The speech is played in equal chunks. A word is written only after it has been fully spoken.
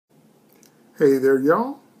Hey there,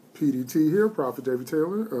 y'all. PDT here, Prophet David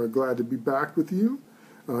Taylor. Glad to be back with you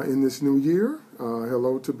in this new year.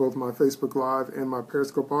 Hello to both my Facebook Live and my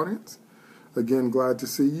Periscope audience. Again, glad to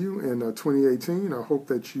see you in 2018. I hope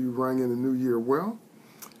that you rang in the new year well,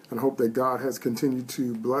 and I hope that God has continued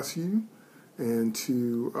to bless you and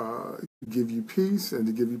to give you peace and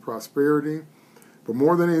to give you prosperity, but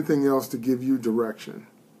more than anything else, to give you direction.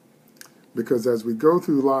 Because as we go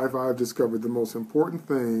through life, I've discovered the most important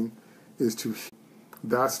thing is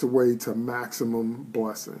that's the way to maximum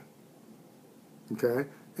blessing. Okay?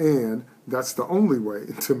 And that's the only way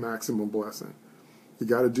to maximum blessing. You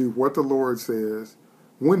got to do what the Lord says,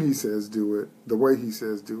 when he says do it, the way he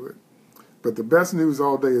says do it. But the best news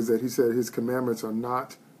all day is that he said his commandments are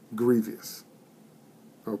not grievous.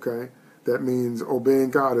 Okay? That means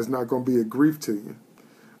obeying God is not going to be a grief to you.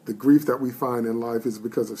 The grief that we find in life is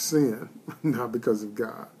because of sin, not because of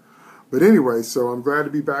God. But anyway, so I'm glad to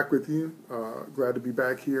be back with you. Glad to be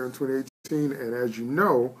back here in 2018. And as you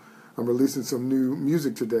know, I'm releasing some new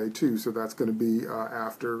music today too. So that's going to be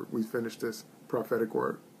after we finish this prophetic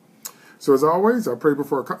word. So as always, I pray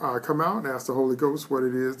before I come out and ask the Holy Ghost what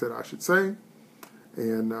it is that I should say.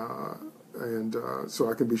 And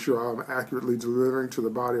so I can be sure I'm accurately delivering to the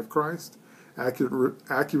body of Christ.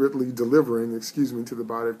 Accurately delivering, to the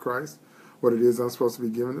body of Christ what it is I'm supposed to be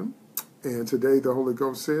giving them. And today the Holy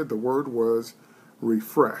Ghost said the word was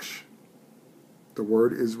refresh. The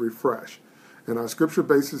word is refresh. And our scripture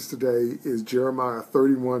basis today is Jeremiah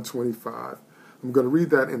 31:25. I'm going to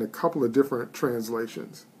read that in a couple of different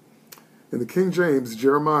translations. In the King James,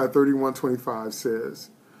 Jeremiah 31:25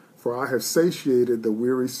 says, "For I have satiated the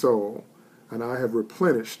weary soul, and I have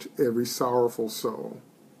replenished every sorrowful soul."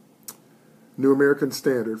 New American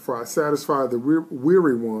Standard, "For I satisfy the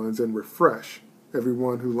weary ones and refresh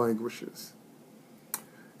everyone who languishes."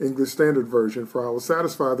 English Standard Version, "For I will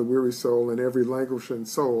satisfy the weary soul, and every languishing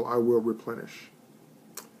soul I will replenish."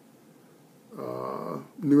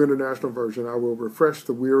 New International Version, "I will refresh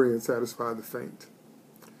the weary and satisfy the faint."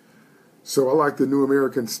 So I like the New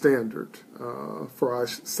American Standard. "For I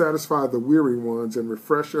satisfy the weary ones and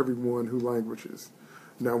refresh everyone who languishes."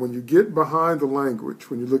 Now, when you get behind the language,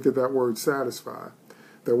 when you look at that word satisfy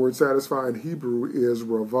in Hebrew is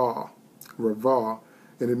ravah,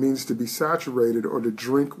 and it means to be saturated or to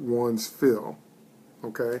drink one's fill.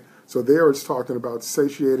 Okay? So there it's talking about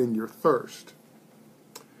satiating your thirst.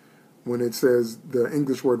 When it says the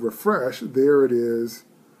English word refresh, there it is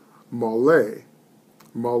maleh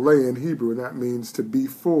in Hebrew, and that means to be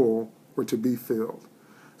full or to be filled.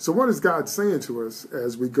 So what is God saying to us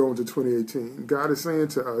as we go into 2018? God is saying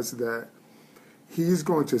to us that he's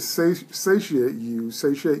going to satiate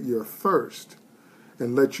your thirst,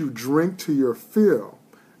 and let you drink to your fill.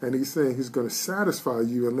 And he's saying he's going to satisfy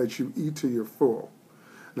you and let you eat to your full.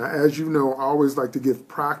 Now, as you know, I always like to give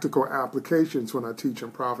practical applications when I teach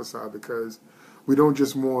and prophesy, because we don't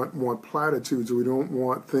just want platitudes, or we don't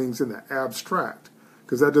want things in the abstract,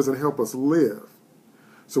 because that doesn't help us live.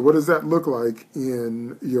 So what does that look like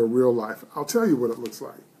in your real life? I'll tell you what it looks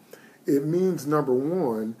like. It means, number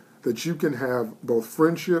one, that you can have both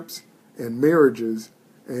friendships and marriages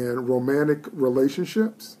and romantic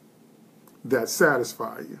relationships that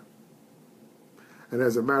satisfy you. And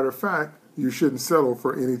as a matter of fact, you shouldn't settle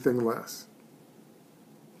for anything less.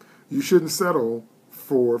 You shouldn't settle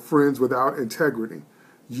for friends without integrity.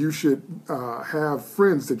 You should have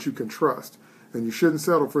friends that you can trust. And you shouldn't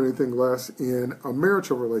settle for anything less in a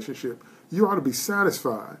marital relationship. You ought to be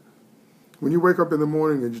satisfied. When you wake up in the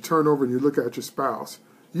morning and you turn over and you look at your spouse,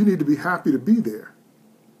 you need to be happy to be there.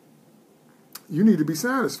 You need to be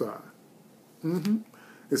satisfied.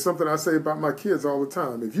 It's something I say about my kids all the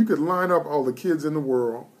time. If you could line up all the kids in the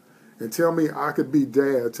world and tell me I could be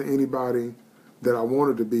dad to anybody that I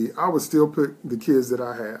wanted to be, I would still pick the kids that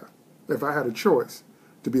I have. If I had a choice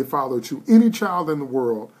to be a father to any child in the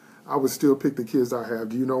world, I would still pick the kids I have.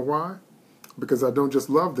 Do you know why? Because I don't just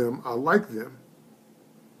love them, I like them.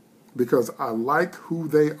 Because I like who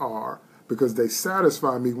they are, because they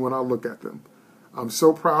satisfy me when I look at them. I'm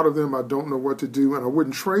so proud of them, I don't know what to do, and I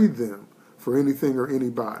wouldn't trade them for anything or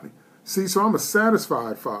anybody. See, so I'm a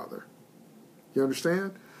satisfied father. You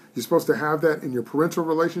understand? You're supposed to have that in your parental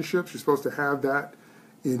relationships. You're supposed to have that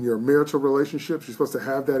in your marital relationships. You're supposed to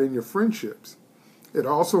have that in your friendships. It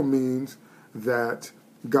also means that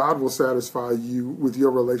God will satisfy you with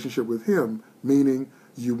your relationship with him, meaning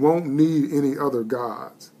you won't need any other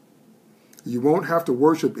gods. You won't have to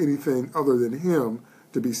worship anything other than him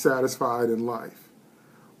to be satisfied in life.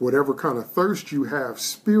 Whatever kind of thirst you have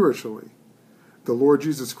spiritually, the Lord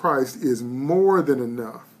Jesus Christ is more than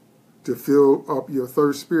enough to fill up your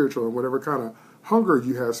thirst spiritual, and whatever kind of hunger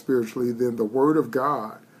you have spiritually, then the Word of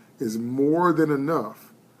God is more than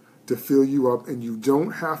enough to fill you up, and you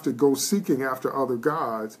don't have to go seeking after other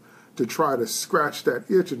gods to try to scratch that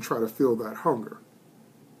itch and try to fill that hunger.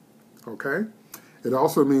 Okay? It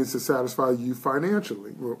also means to satisfy you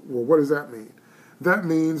financially. Well, what does that mean? That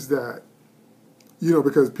means that,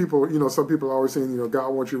 because people, some people are always saying, God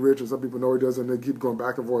wants you rich, and some people know he doesn't, and they keep going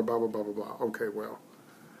back and forth, blah, blah, blah, blah, blah. Okay, well,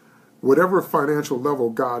 whatever financial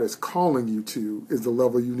level God is calling you to is the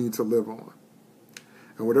level you need to live on.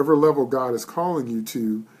 And whatever level God is calling you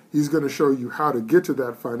to, he's going to show you how to get to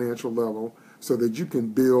that financial level so that you can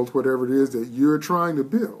build whatever it is that you're trying to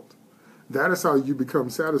build. That is how you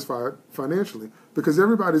become satisfied financially, because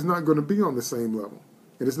everybody's not going to be on the same level.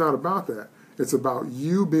 And it's not about that. It's about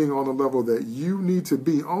you being on the level that you need to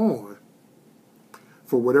be on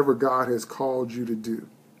for whatever God has called you to do.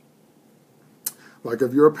 Like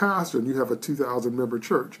if you're a pastor and you have a 2,000 member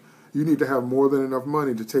church, you need to have more than enough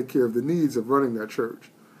money to take care of the needs of running that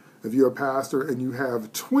church. If you're a pastor and you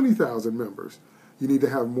have 20,000 members, you need to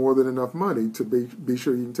have more than enough money to be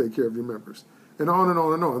sure you can take care of your members. And on and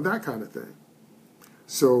on and on, that kind of thing.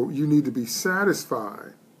 So you need to be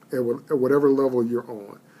satisfied at whatever level you're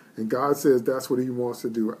on. And God says that's what he wants to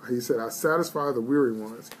do. He said, I satisfy the weary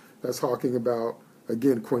ones. That's talking about,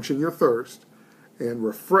 again, quenching your thirst and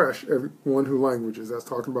refresh everyone who languishes. That's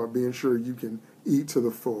talking about being sure you can eat to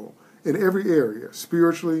the full in every area,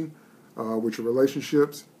 spiritually, with your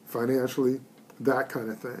relationships, financially, that kind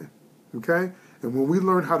of thing. Okay? And when we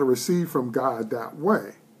learn how to receive from God that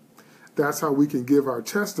way, that's how we can give our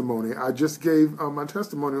testimony. I just gave my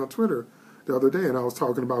testimony on Twitter the other day, and I was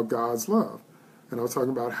talking about God's love. And I was talking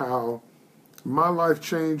about how my life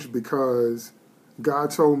changed because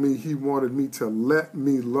God told me he wanted me to let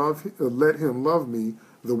him love me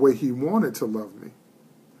the way he wanted to love me.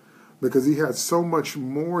 Because he had so much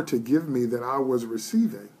more to give me than I was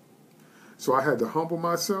receiving. So I had to humble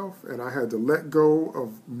myself, and I had to let go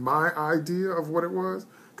of my idea of what it was,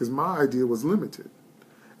 because my idea was limited.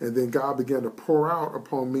 And then God began to pour out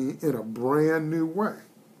upon me in a brand new way.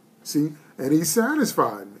 See? And he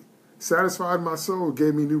satisfied me. Satisfied my soul,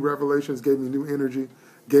 gave me new revelations, gave me new energy,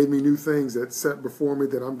 gave me new things that set before me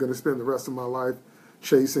that I'm going to spend the rest of my life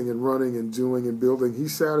chasing and running and doing and building. He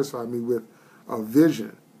satisfied me with a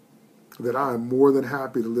vision that I am more than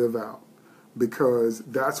happy to live out, because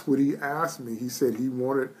that's what he asked me. He said he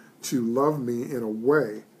wanted to love me in a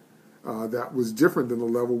way that was different than the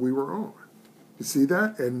level we were on. You see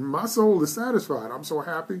that? And my soul is satisfied. I'm so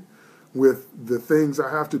happy with the things I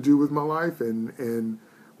have to do with my life and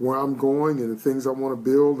where I'm going and the things I want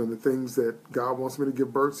to build and the things that God wants me to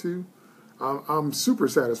give birth to. I'm super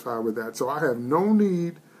satisfied with that. So I have no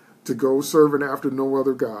need to go serving after no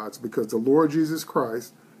other gods, because the Lord Jesus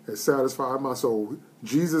Christ has satisfied my soul.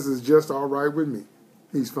 Jesus is just all right with me.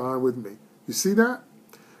 He's fine with me. You see that?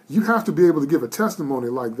 You have to be able to give a testimony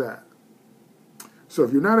like that. So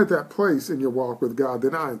if you're not at that place in your walk with God,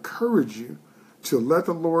 then I encourage you to let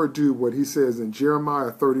the Lord do what he says in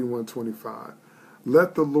Jeremiah 31:25.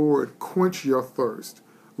 Let the Lord quench your thirst.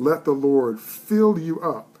 Let the Lord fill you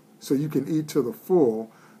up so you can eat to the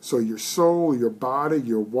full, so your soul, your body,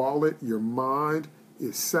 your wallet, your mind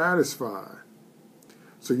is satisfied.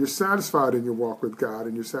 So you're satisfied in your walk with God,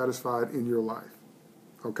 and you're satisfied in your life.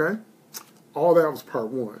 Okay? All that was part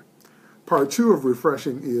one. Part two of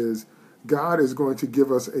refreshing is God is going to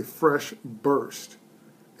give us a fresh burst,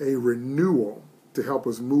 a renewal to help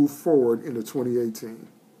us move forward into 2018.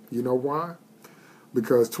 You know why?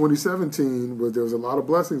 Because 2017, there was a lot of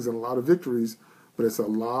blessings and a lot of victories, but it's a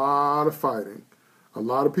lot of fighting. A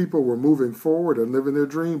lot of people were moving forward and living their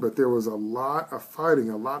dream, but there was a lot of fighting,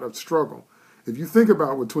 a lot of struggle. If you think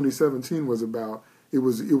about what 2017 was about, it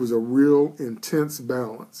was a real intense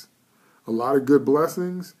balance. A lot of good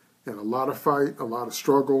blessings and a lot of fight, a lot of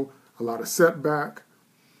struggle, a lot of setback,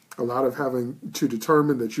 a lot of having to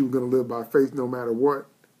determine that you were going to live by faith no matter what.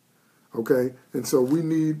 Okay? And so we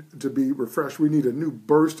need to be refreshed. We need a new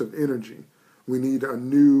burst of energy. We need a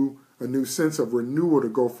new sense of renewal to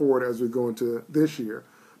go forward as we go into this year,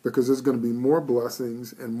 because there's going to be more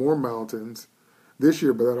blessings and more mountains this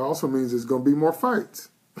year, but that also means there's going to be more fights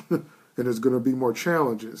and there's going to be more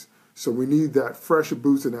challenges. So we need that fresh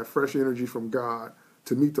boost and that fresh energy from God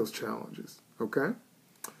to meet those challenges. Okay?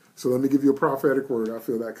 So let me give you a prophetic word. I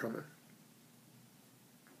feel that coming.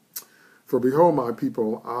 For behold, my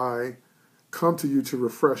people, I come to you to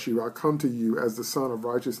refresh you. I come to you as the Son of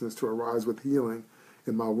Righteousness to arise with healing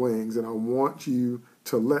in my wings. And I want you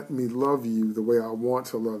to let me love you the way I want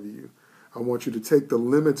to love you. I want you to take the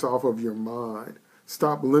limits off of your mind.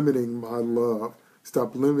 Stop limiting my love.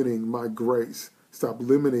 Stop limiting my grace. Stop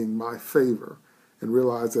limiting my favor. and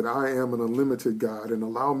realize that I am an unlimited God, and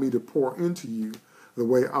allow me to pour into you the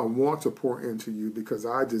way I want to pour into you, because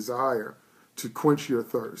I desire to quench your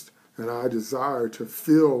thirst, and I desire to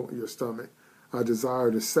fill your stomach. I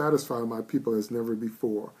desire to satisfy my people as never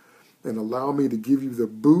before, and allow me to give you the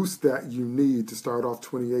boost that you need to start off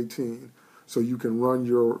 2018 so you can run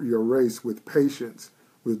your race with patience,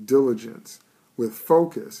 with diligence, with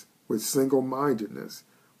focus, with single-mindedness,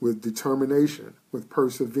 with determination, with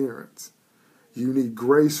perseverance. You need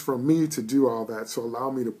grace from me to do all that, so allow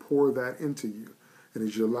me to pour that into you. And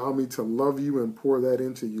as you allow me to love you and pour that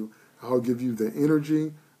into you, I'll give you the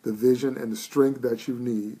energy, the vision, and the strength that you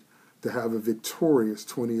need to have a victorious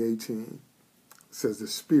 2018, says the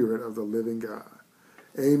Spirit of the living God.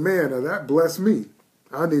 Amen. Now that blessed me.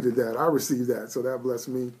 I needed that. I received that. So that blessed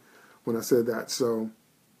me when I said that. So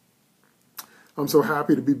I'm so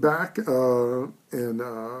happy to be back on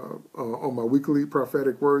my weekly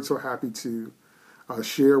prophetic word. So happy to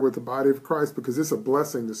share with the body of Christ, because it's a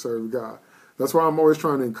blessing to serve God. That's why I'm always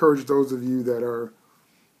trying to encourage those of you that are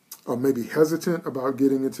maybe hesitant about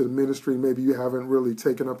getting into the ministry. Maybe you haven't really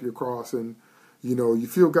taken up your cross and, you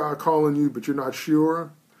feel God calling you, but you're not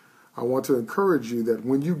sure. I want to encourage you that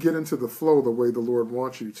when you get into the flow the way the Lord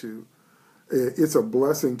wants you to, it's a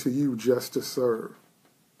blessing to you just to serve.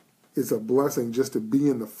 It's a blessing just to be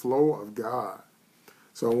in the flow of God.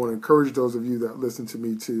 So I want to encourage those of you that listen to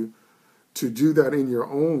me to do that in your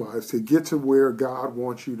own lives, to get to where God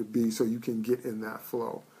wants you to be so you can get in that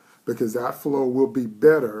flow. Because that flow will be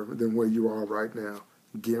better than where you are right now.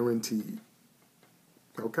 Guaranteed.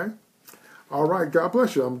 Okay? All right, God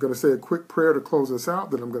bless you. I'm going to say a quick prayer to close us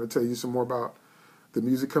out. Then I'm going to tell you some more about the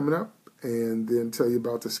music coming up, and then tell you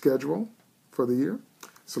about the schedule for the year.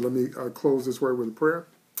 So let me close this word with a prayer.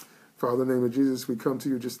 Father, in the name of Jesus, we come to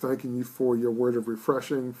you just thanking you for your word of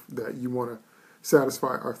refreshing, that you want to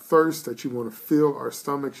satisfy our thirst, that you want to fill our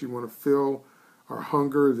stomachs, you want to fill our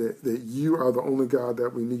hunger, that you are the only God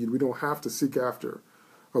that we need. We don't have to seek after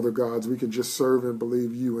other gods. We can just serve and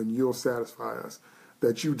believe you, and you'll satisfy us.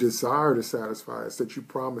 That you desire to satisfy us, that you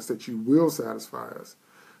promise that you will satisfy us.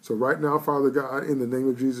 So right now, Father God, in the name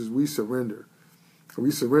of Jesus, we surrender. We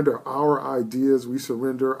surrender our ideas. We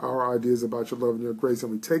surrender our ideas about your love and your grace,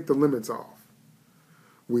 and we take the limits off.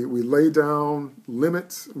 We lay down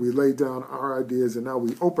limits. We lay down our ideas, and now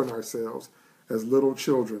we open ourselves as little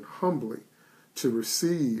children humbly to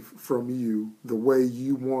receive from you the way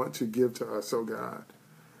you want to give to us, oh God.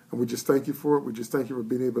 And we just thank you for it. We just thank you for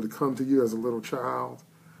being able to come to you as a little child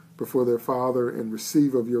before their Father and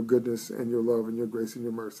receive of your goodness and your love and your grace and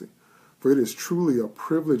your mercy. For it is truly a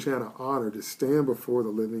privilege and an honor to stand before the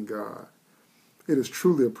living God. It is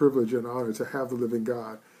truly a privilege and honor to have the living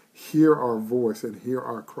God hear our voice and hear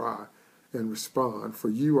our cry and respond. For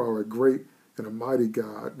you are a great and a mighty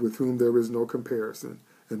God with whom there is no comparison.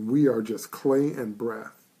 And we are just clay and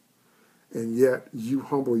breath. And yet you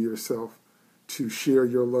humble yourself to share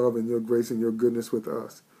your love and your grace and your goodness with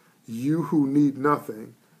us. You who need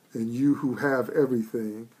nothing and you who have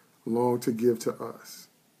everything long to give to us.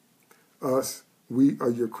 Us, we are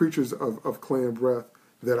your creatures of clay and breath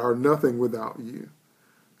that are nothing without you.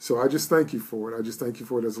 So I just thank you for it. I just thank you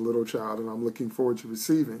for it as a little child, and I'm looking forward to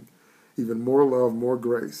receiving even more love, more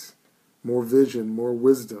grace, more vision, more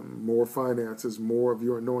wisdom, more finances, more of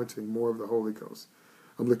your anointing, more of the Holy Ghost.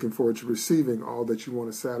 I'm looking forward to receiving all that you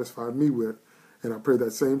want to satisfy me with, and I pray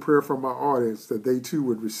that same prayer from my audience, that they too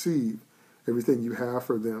would receive everything you have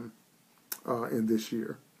for them in this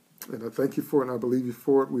year. And I thank you for it, and I believe you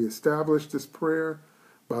for it. We established this prayer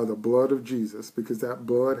by the blood of Jesus, because that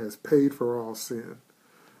blood has paid for all sin.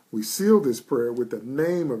 We seal this prayer with the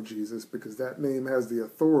name of Jesus, because that name has the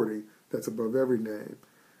authority that's above every name.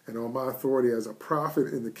 And on my authority as a prophet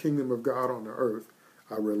in the kingdom of God on the earth,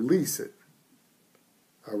 I release it.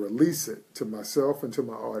 I release it to myself and to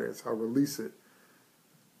my audience. I release it.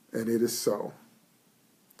 And it is so.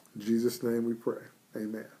 In Jesus' name we pray.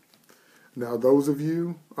 Amen. Now, those of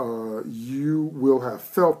you, you will have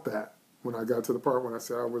felt that when I got to the part when I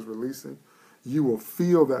said I was releasing. You will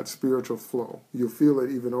feel that spiritual flow. You'll feel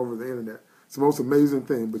it even over the internet. It's the most amazing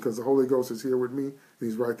thing, because the Holy Ghost is here with me, and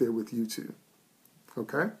he's right there with you too.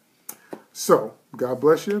 Okay? So, God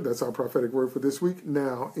bless you. That's our prophetic word for this week.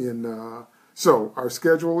 Now, so our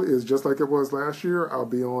schedule is just like it was last year. I'll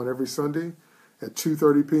be on every Sunday at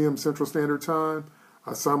 2:30 p.m. Central Standard Time.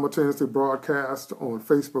 I simultaneously broadcast on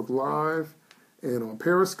Facebook Live and on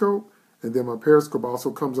Periscope, and then my Periscope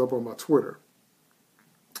also comes up on my Twitter.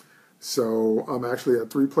 So I'm actually at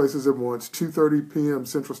 3 places at once, 2:30 p.m.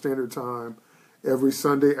 Central Standard Time every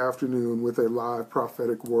Sunday afternoon with a live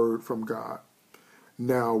prophetic word from God.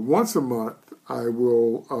 Now, once a month, I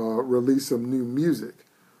will release some new music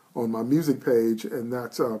on my music page, and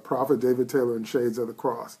that's Prophet David Taylor and Shades of the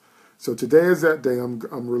Cross. So today is that day. I'm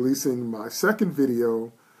releasing my second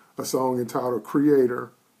video, a song entitled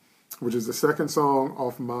Creator, which is the second song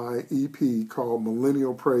off my EP called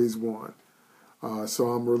Millennial Praise 1. So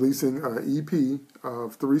I'm releasing an EP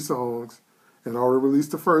of 3 songs, and I already released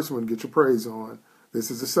the first one, Get Your Praise On. This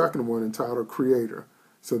is the second one entitled Creator.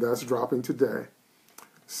 So that's dropping today.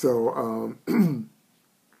 So,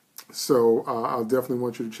 I'll definitely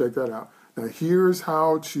want you to check that out. Now, here's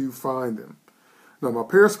how to find them. Now, my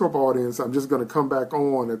Periscope audience, I'm just going to come back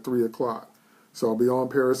on at 3 o'clock. So I'll be on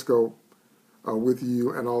Periscope with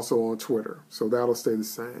you and also on Twitter. So that'll stay the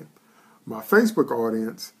same. My Facebook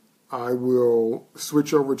audience, I will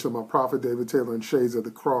switch over to my Prophet David Taylor and Shades of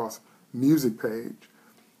the Cross music page,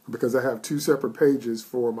 because I have 2 separate pages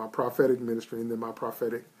for my prophetic ministry and then my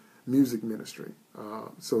prophetic music ministry.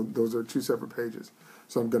 So those are 2 separate pages.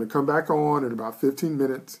 So I'm going to come back on in about 15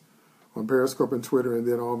 minutes on Periscope and Twitter, and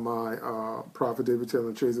then on my Prophet David Taylor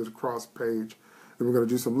and Shades of the Cross page. And we're going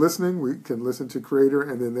to do some listening. We can listen to Creator,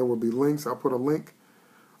 and then there will be links. I'll put a link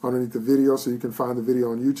underneath the video so you can find the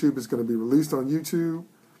video on YouTube. It's going to be released on YouTube,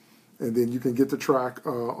 and then you can get the track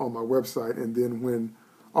on my website. And then when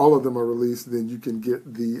all of them are released, then you can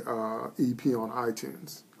get the EP on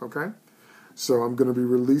iTunes. Okay? So I'm going to be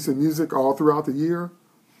releasing music all throughout the year.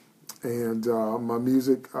 And my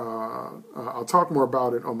music, I'll talk more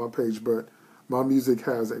about it on my page, but my music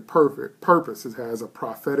has a perfect purpose. It has a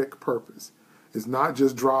prophetic purpose. It's not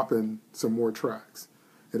just dropping some more tracks.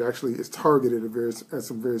 It actually is targeted at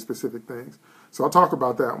some very specific things. So I'll talk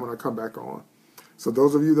about that when I come back on. So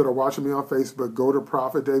those of you that are watching me on Facebook, go to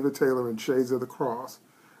Prophet David Taylor and Shades of the Cross.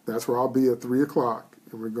 That's where I'll be at 3 o'clock,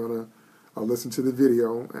 and we're going to listen to the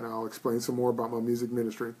video, and I'll explain some more about my music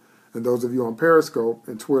ministry. And those of you on Periscope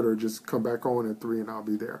and Twitter, just come back on at 3 and I'll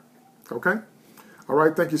be there. Okay? All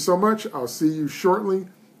right, thank you so much. I'll see you shortly.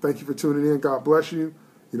 Thank you for tuning in. God bless you.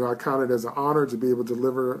 You know, I count it as an honor to be able to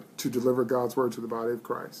deliver God's word to the body of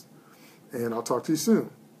Christ. And I'll talk to you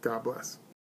soon. God bless.